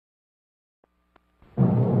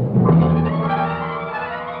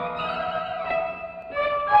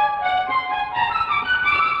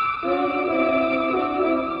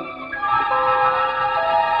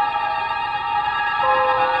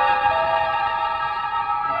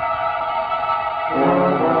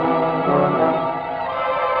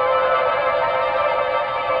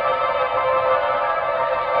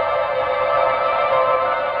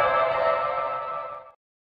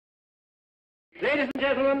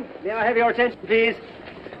gentlemen, may I have your attention, please?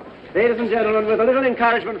 Ladies and gentlemen, with a little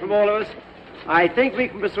encouragement from all of us, I think we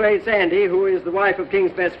can persuade Sandy, who is the wife of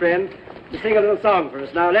King's best friend, to sing a little song for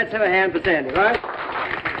us. Now, let's have a hand for Sandy, right?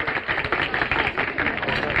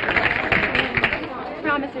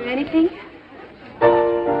 Promise her anything?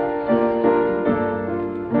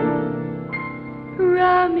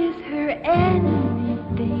 Promise her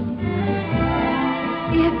anything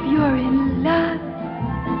if you're in love.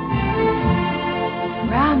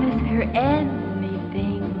 Promise her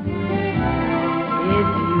anything if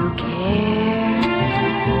you care.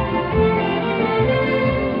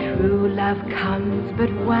 True love comes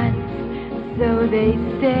but once, so they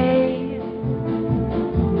say.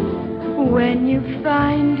 When you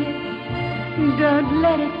find it, don't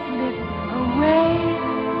let it slip away.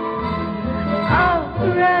 Oh,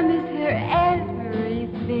 promise her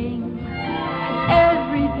everything,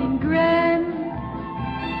 everything grand.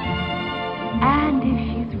 And if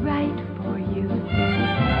she's right for you,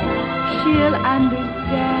 she'll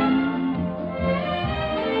understand.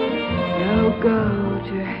 So go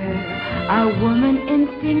to her, a woman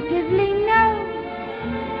instinctively knows.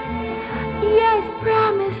 Yes,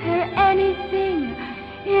 promise her anything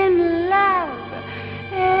in love,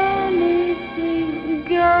 anything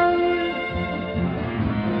goes.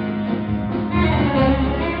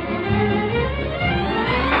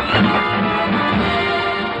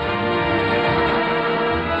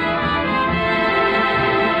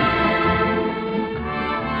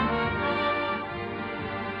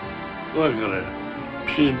 Look at her.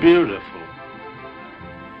 She's beautiful.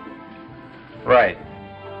 Right.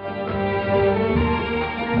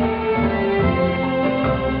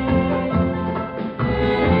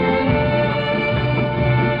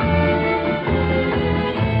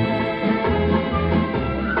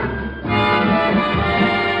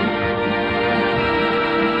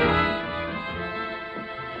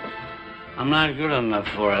 I'm not good enough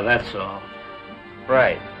for her, that's all.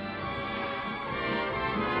 Right.